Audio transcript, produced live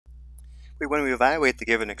We want to evaluate the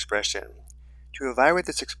given expression. To evaluate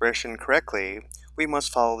this expression correctly, we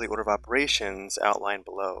must follow the order of operations outlined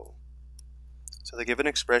below. So the given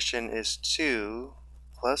expression is 2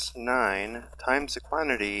 plus 9 times the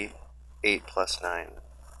quantity 8 plus 9.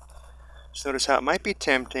 So notice how it might be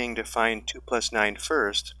tempting to find 2 plus 9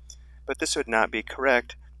 first, but this would not be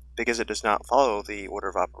correct because it does not follow the order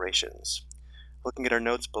of operations. Looking at our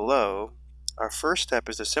notes below, our first step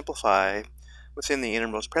is to simplify within the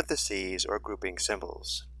innermost parentheses or grouping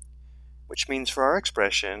symbols, which means for our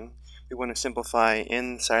expression, we want to simplify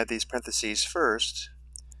inside these parentheses first,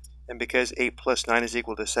 and because 8 plus 9 is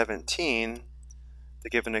equal to 17, the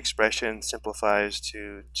given expression simplifies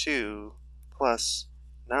to 2 plus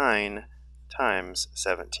 9 times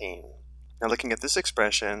 17. Now looking at this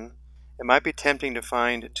expression, it might be tempting to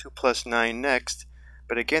find 2 plus 9 next,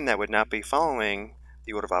 but again that would not be following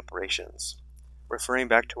the order of operations. Referring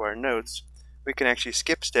back to our notes, we can actually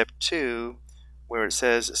skip step 2 where it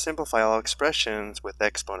says simplify all expressions with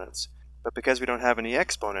exponents. But because we don't have any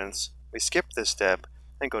exponents, we skip this step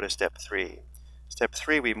and go to step 3. Step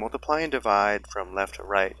 3, we multiply and divide from left to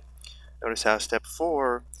right. Notice how step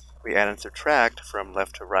 4, we add and subtract from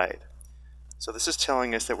left to right. So this is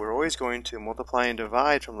telling us that we're always going to multiply and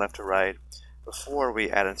divide from left to right before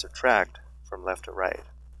we add and subtract from left to right.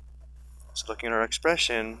 So looking at our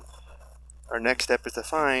expression, our next step is to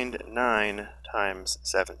find 9 times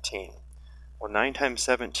 17. Well, 9 times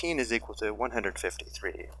 17 is equal to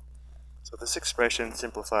 153. So this expression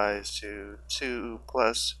simplifies to 2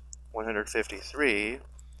 plus 153,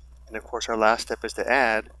 and of course our last step is to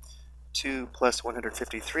add 2 plus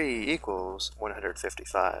 153 equals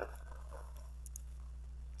 155.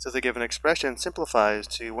 So the given expression simplifies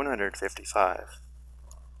to 155.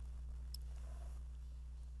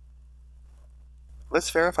 Let's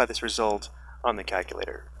verify this result on the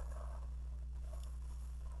calculator.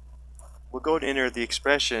 We'll go to enter the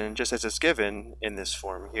expression just as it's given in this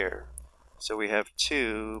form here. So we have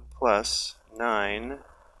 2 plus 9,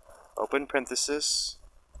 open parenthesis,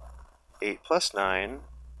 8 plus 9,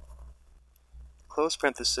 close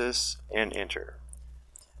parenthesis, and enter.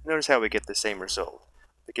 Notice how we get the same result.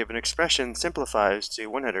 The given expression simplifies to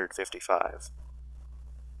 155.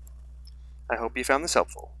 I hope you found this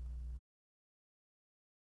helpful.